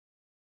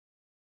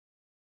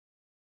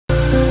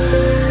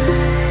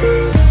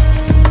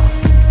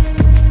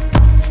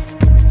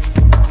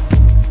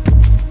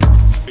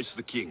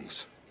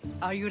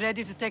Are you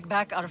ready to take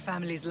back our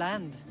family's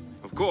land?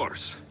 Of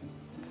course.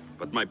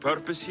 But my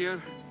purpose here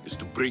is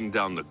to bring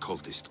down the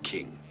cultist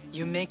king.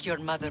 You make your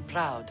mother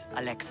proud,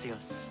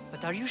 Alexios.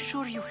 But are you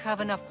sure you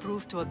have enough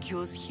proof to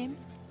accuse him?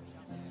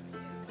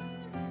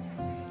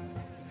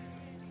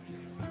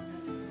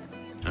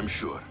 I'm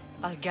sure.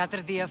 I'll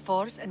gather the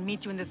F4s and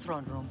meet you in the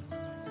throne room.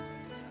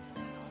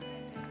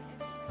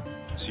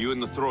 See you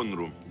in the throne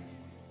room.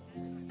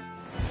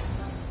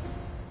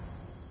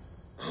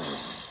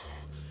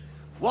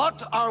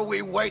 What are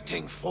we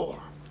waiting for?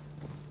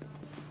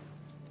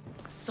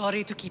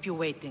 Sorry to keep you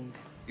waiting.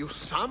 You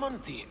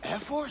summoned the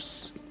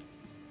F4s?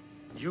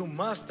 You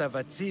must have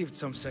achieved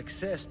some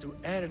success to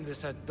earn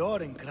this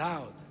adoring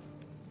crowd.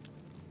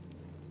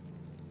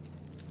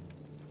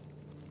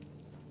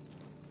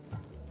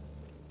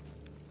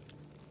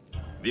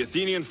 The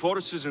Athenian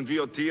forces in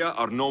Viotia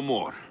are no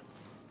more.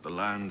 The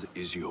land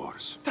is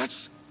yours.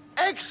 That's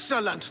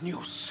excellent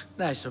news!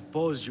 I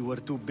suppose you were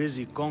too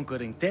busy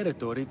conquering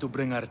territory to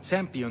bring our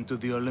champion to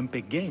the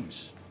Olympic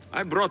Games.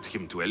 I brought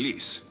him to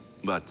Elise,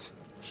 but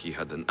he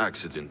had an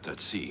accident at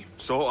sea.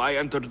 So I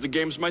entered the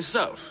games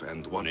myself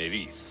and won a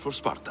wreath for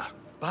Sparta.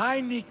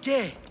 By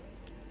Nike!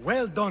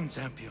 Well done,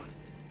 champion.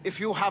 If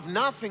you have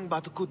nothing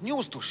but good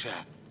news to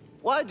share,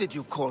 why did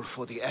you call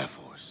for the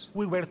F4s?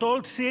 We were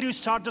told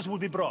serious charges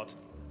would be brought.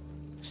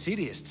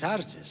 Serious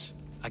charges?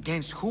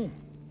 Against whom?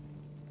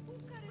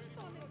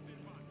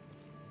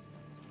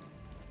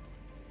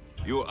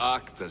 You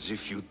act as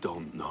if you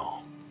don't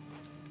know.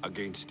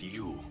 Against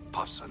you,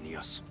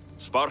 Pausanias.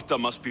 Sparta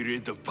must be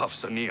rid of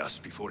Pausanias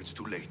before it's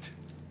too late.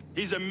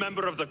 He's a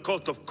member of the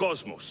cult of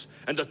Cosmos,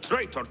 and a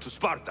traitor to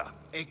Sparta.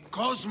 A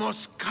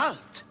Cosmos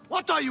cult?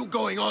 What are you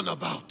going on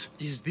about?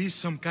 Is this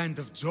some kind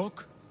of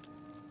joke?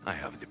 I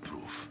have the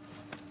proof.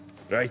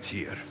 Right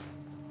here.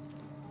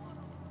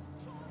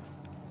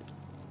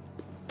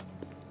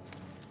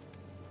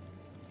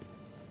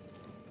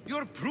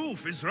 Your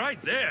proof is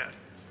right there.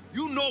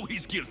 You know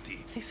he's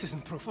guilty. This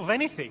isn't proof of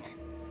anything.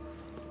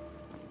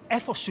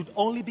 F4 should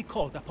only be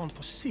called upon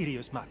for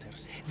serious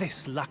matters.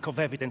 This lack of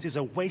evidence is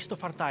a waste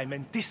of our time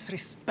and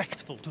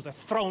disrespectful to the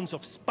thrones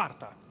of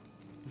Sparta.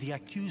 The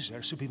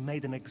accuser should be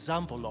made an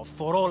example of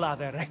for all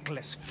other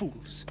reckless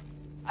fools.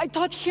 I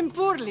taught him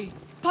poorly.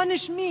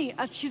 Punish me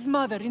as his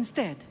mother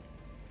instead.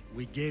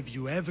 We gave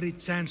you every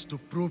chance to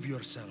prove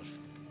yourself.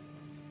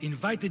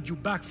 Invited you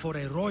back for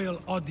a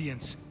royal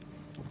audience.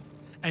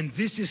 And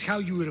this is how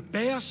you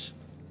repay us?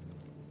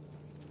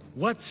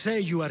 What say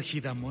you,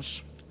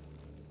 Archidamos?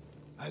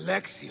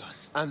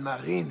 Alexios and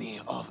Marini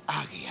of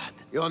Agiad,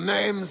 your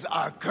names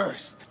are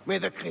cursed. May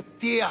the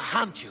Cryptia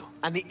hunt you,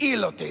 and the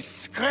Ilotes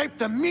scrape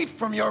the meat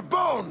from your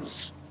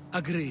bones!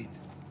 Agreed.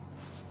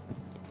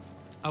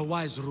 A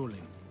wise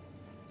ruling.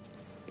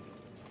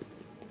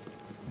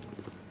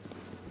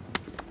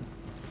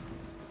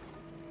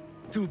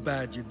 Too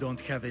bad you don't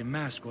have a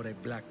mask or a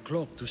black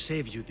cloak to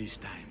save you this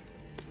time.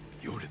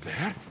 You were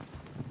there?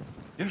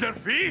 In their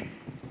feet?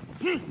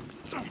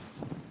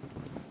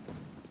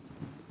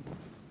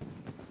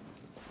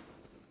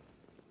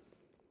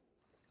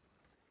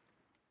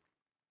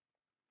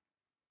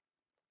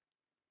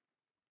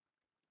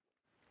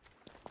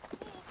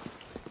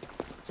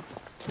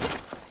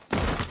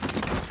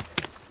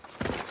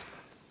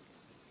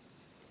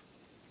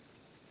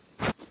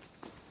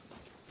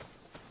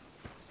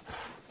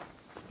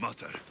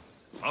 Mater,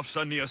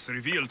 Pausanias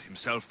revealed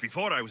himself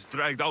before I was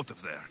dragged out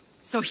of there.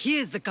 So he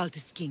is the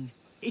cultist king.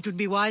 It would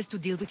be wise to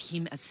deal with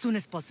him as soon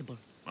as possible.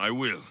 I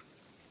will.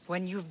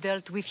 When you've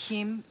dealt with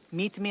him,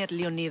 meet me at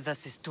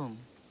Leonidas' tomb.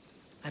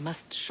 I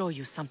must show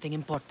you something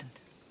important.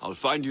 I'll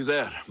find you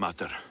there,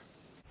 Mater.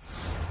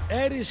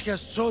 Ares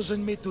has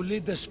chosen me to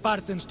lead the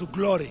Spartans to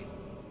glory.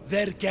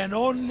 There can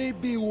only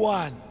be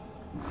one.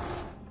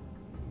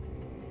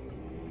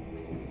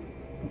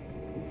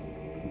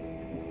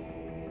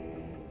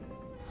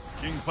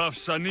 King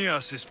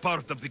Pausanias is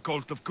part of the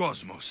cult of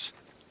Cosmos.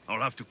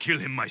 I'll have to kill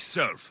him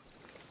myself.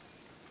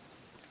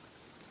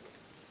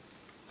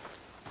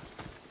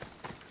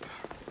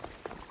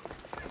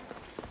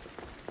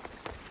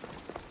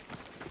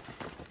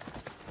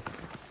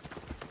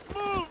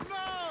 Move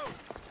now!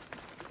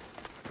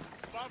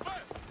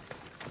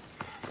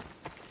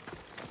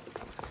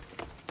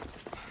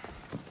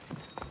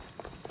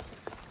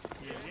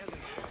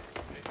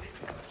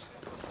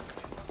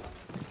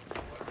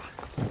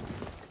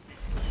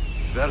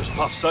 There's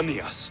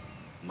Pausanias.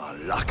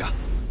 Malaka.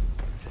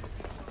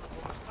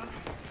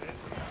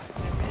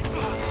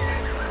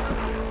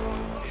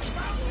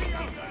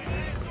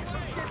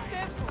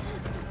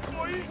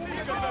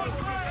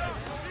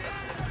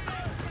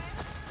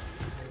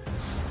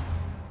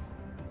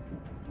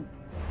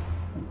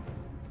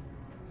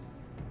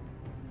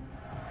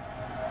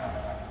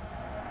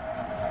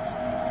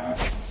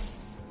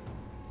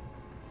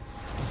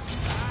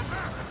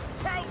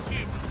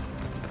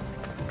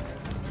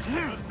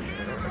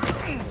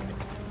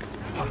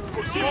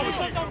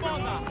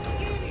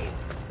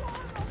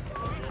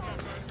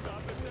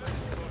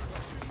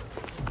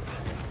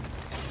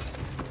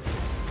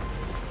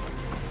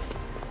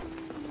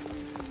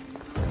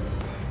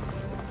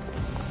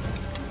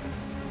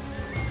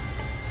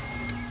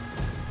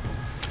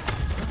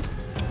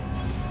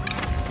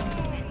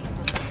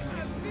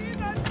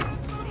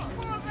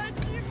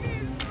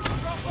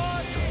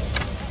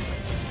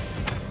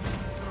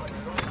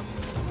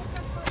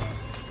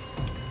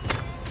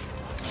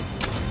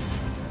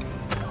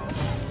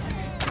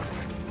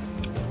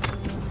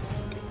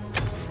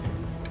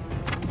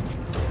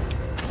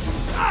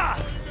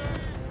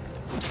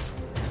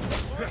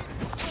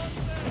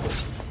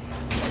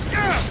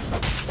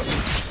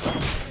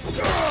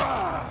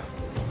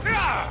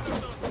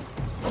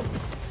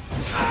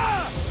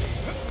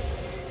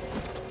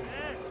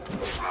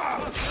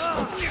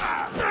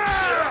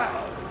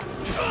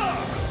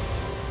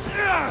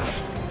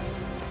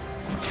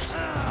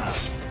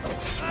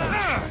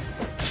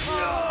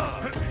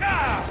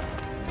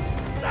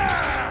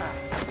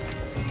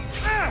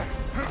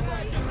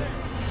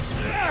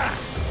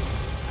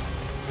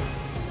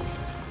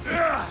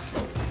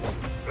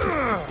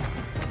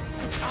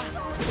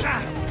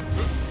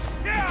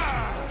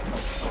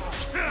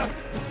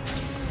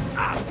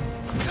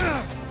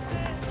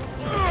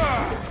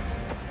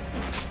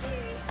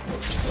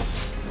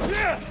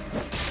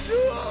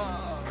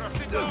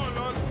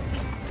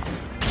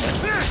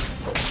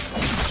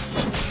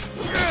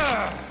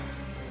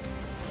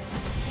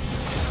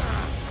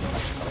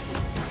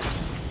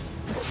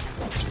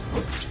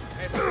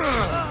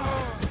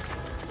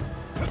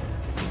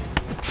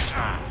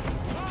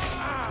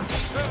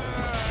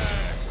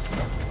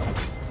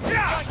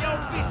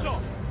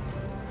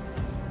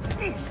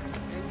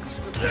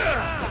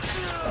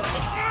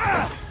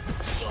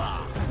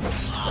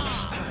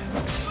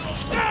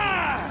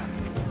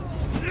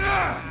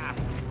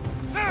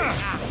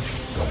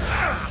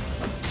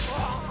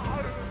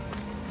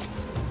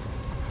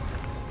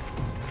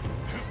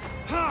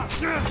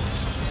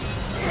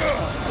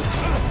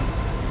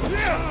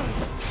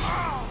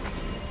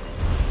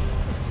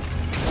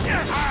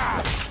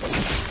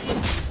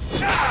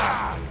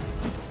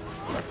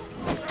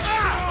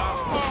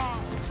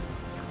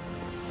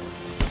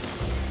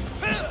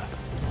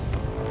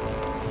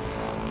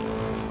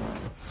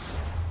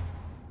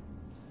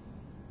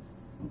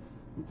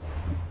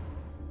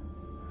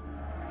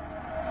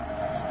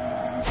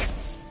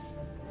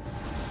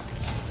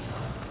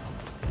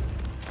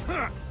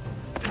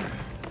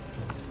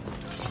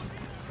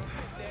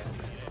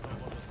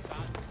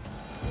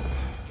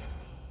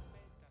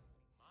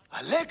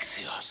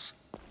 Alexios!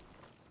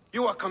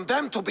 You are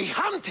condemned to be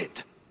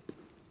hunted!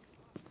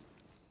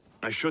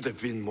 I should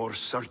have been more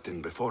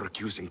certain before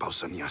accusing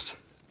Pausanias.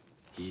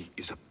 He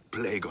is a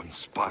plague on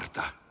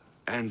Sparta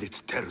and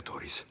its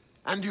territories.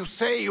 And you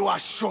say you are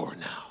sure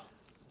now?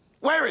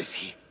 Where is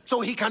he, so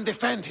he can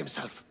defend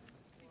himself?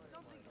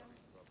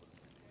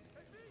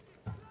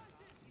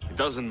 It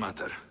doesn't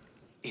matter.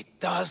 It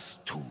does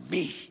to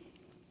me.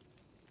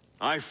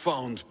 I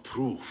found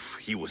proof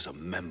he was a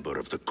member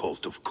of the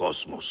cult of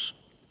Cosmos.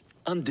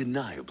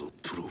 Undeniable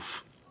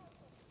proof.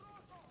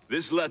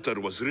 This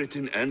letter was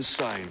written and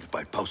signed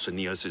by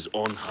Pausanias'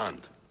 own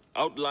hand,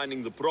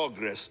 outlining the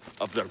progress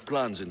of their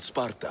plans in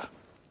Sparta.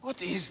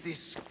 What is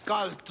this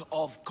cult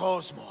of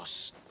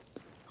Cosmos?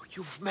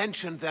 You've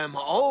mentioned them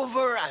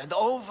over and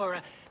over,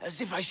 as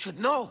if I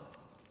should know.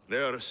 They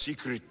are a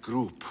secret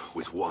group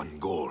with one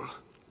goal: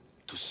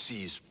 to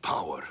seize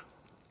power.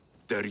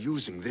 They're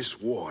using this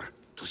war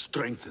to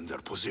strengthen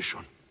their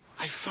position.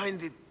 I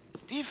find it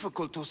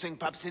difficult to think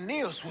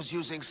Pausanias was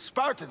using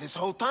Sparta this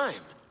whole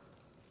time.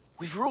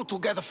 We've ruled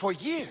together for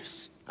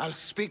years. I'll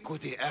speak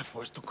with the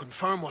F4s to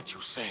confirm what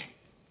you say.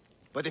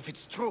 But if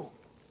it's true,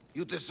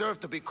 you deserve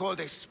to be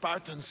called a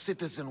Spartan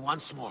citizen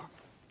once more.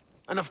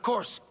 And of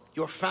course,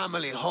 your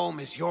family home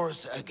is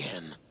yours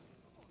again.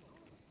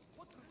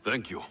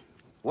 Thank you.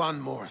 One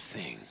more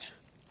thing.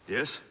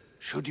 Yes?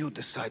 Should you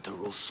decide to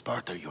rule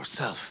Sparta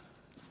yourself,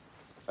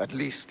 at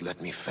least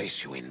let me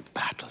face you in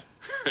battle.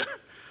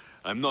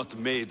 I'm not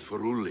made for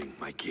ruling,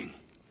 my king.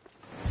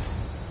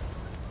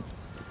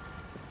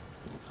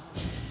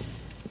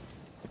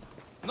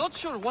 Not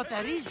sure what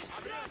that is.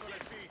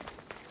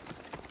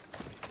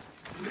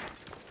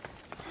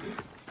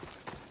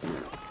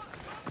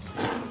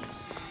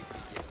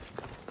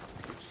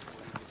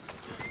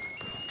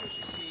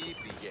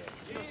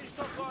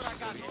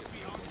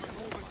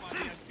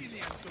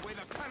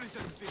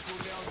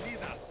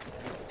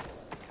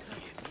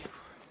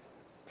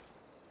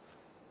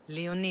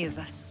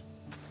 Leonidas.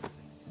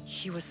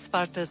 He was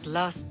Sparta's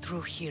last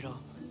true hero.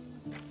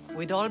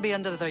 We'd all be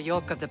under the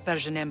yoke of the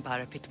Persian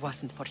Empire if it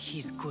wasn't for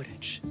his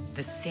courage.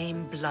 The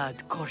same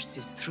blood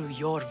courses through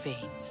your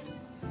veins.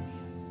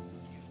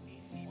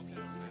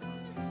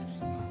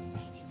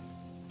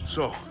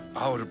 So,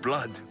 our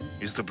blood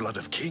is the blood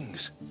of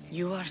kings.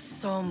 You are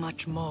so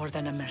much more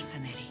than a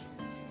mercenary.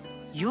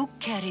 You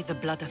carry the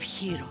blood of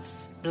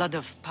heroes, blood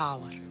of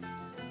power.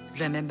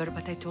 Remember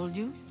what I told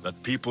you?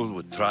 That people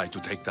would try to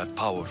take that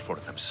power for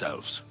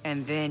themselves.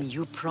 And then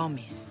you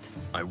promised.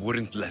 I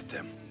wouldn't let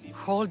them.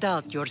 Hold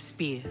out your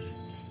spear.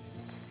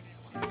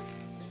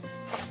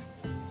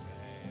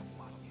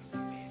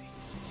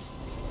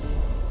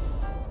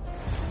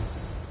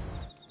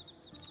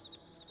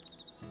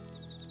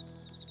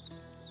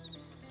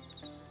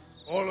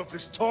 All of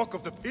this talk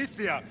of the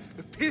Pythia,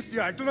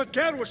 I do not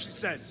care what she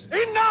says.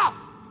 Enough!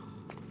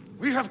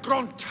 We have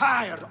grown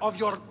tired of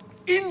your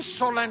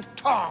insolent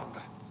tongue.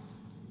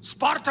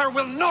 Sparta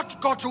will not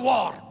go to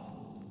war.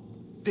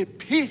 The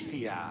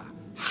Pythia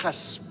has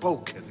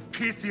spoken.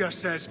 Pythia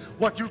says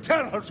what you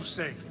tell her to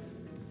say.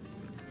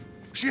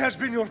 She has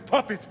been your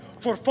puppet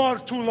for far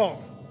too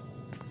long.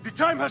 The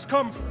time has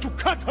come to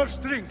cut her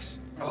strings.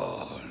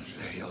 Oh,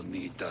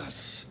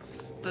 Leonidas,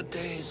 the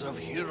days of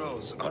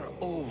heroes are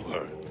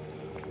over.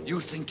 You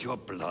think your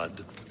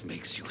blood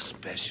makes you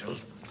special?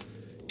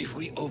 If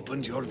we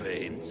opened your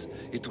veins,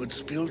 it would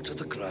spill to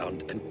the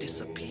ground and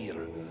disappear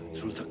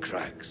through the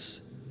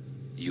cracks.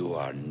 You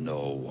are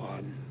no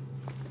one.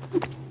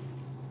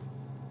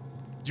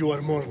 You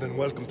are more than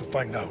welcome to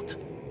find out.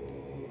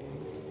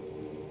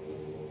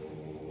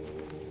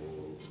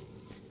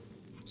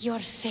 Your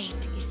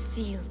fate is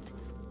sealed,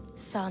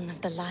 son of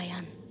the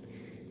lion.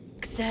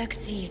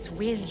 Xerxes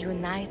will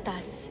unite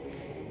us.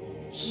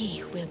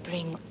 He will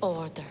bring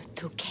order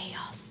to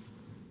chaos.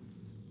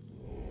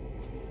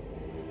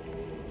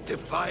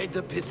 Divide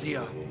the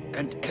Pythia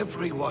and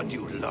everyone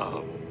you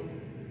love.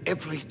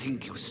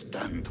 Everything you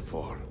stand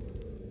for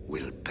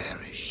will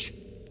perish.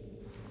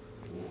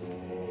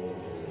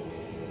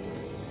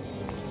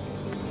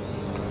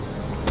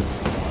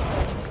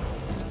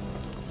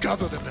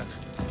 Gather the men.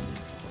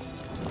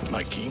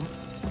 My king?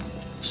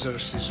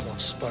 Xerxes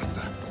wants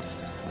Sparta.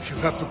 She'll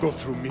have to go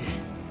through me.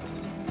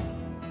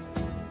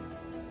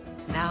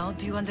 Now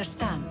do you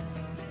understand?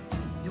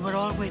 You were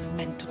always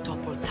meant to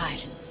topple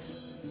tyrants.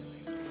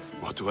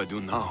 What do I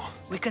do now?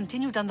 We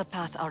continue down the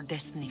path our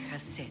destiny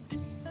has set.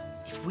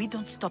 If we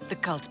don't stop the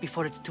cult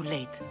before it's too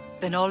late,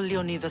 then all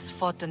Leonidas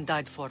fought and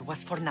died for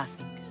was for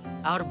nothing.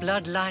 Our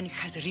bloodline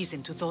has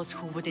risen to those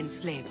who would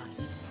enslave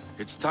us.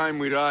 It's time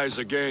we rise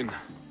again.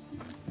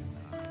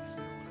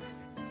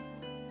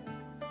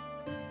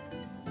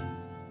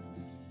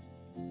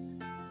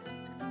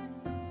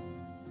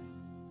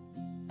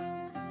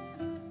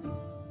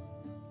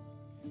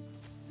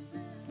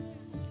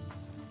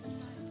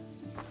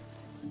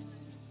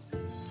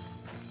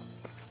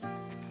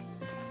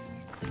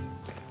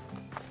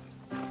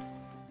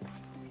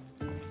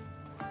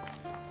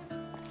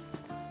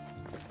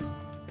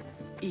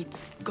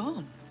 It's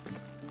gone.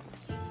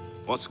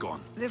 What's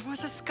gone? There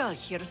was a skull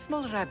here, a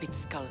small rabbit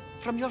skull,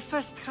 from your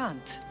first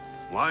hunt.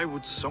 Why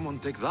would someone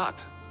take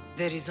that?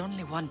 There is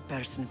only one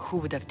person who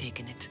would have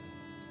taken it.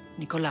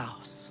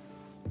 Nikolaos.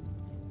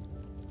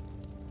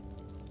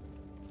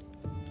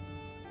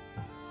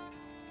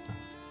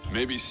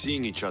 Maybe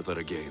seeing each other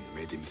again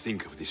made him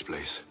think of this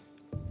place.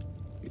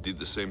 He did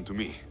the same to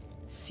me.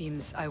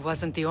 Seems I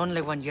wasn't the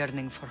only one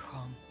yearning for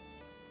home.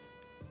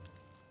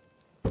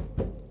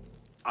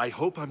 I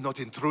hope I'm not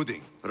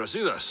intruding.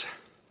 Rasidas,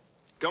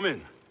 come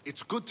in.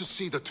 It's good to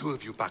see the two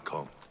of you back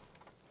home.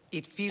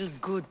 It feels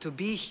good to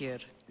be here.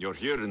 You're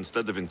here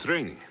instead of in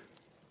training.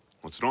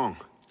 What's wrong?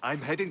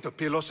 I'm heading to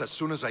Pylos as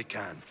soon as I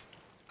can.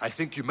 I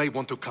think you may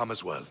want to come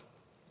as well.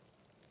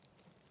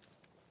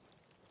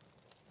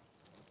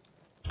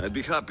 I'd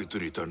be happy to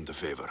return the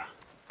favor.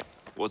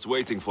 What's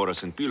waiting for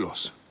us in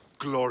Pylos?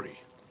 Glory.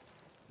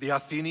 The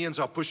Athenians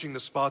are pushing the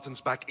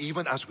Spartans back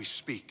even as we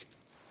speak.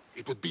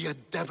 It would be a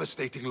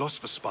devastating loss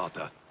for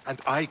Sparta, and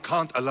I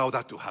can't allow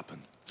that to happen.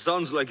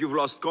 Sounds like you've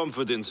lost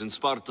confidence in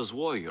Sparta's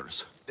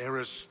warriors. They're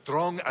as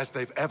strong as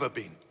they've ever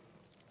been.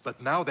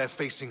 But now they're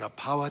facing a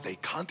power they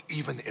can't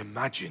even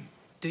imagine.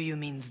 Do you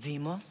mean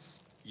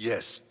Deimos?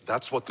 Yes,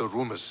 that's what the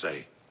rumors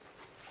say.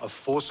 A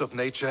force of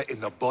nature in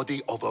the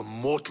body of a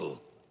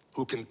mortal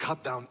who can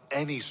cut down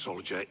any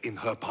soldier in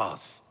her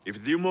path.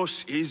 If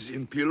Deimos is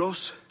in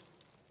Pylos,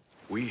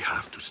 we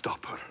have to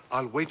stop her.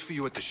 I'll wait for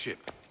you at the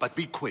ship, but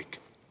be quick.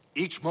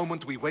 Each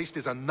moment we waste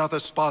is another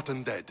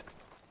Spartan dead.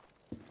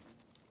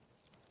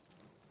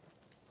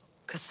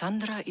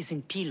 Cassandra is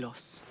in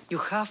Pylos. You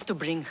have to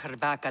bring her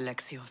back,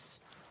 Alexios.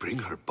 Bring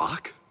her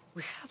back?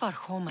 We have our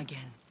home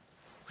again.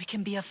 We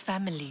can be a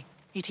family.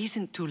 It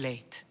isn't too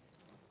late.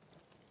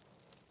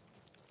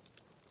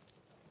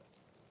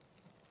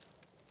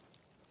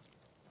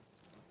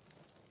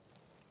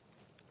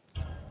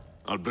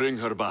 I'll bring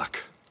her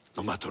back,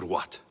 no matter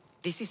what.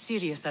 This is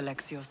serious,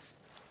 Alexios.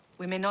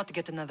 We may not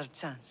get another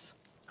chance.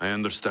 I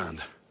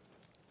understand.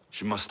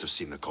 She must have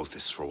seen the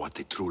cultists for what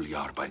they truly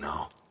are by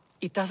now.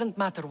 It doesn't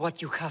matter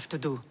what you have to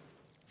do.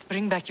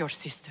 Bring back your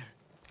sister.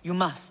 You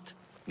must.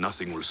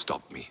 Nothing will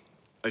stop me.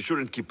 I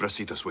shouldn't keep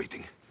Brasidas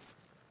waiting.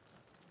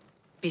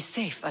 Be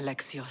safe,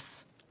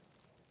 Alexios.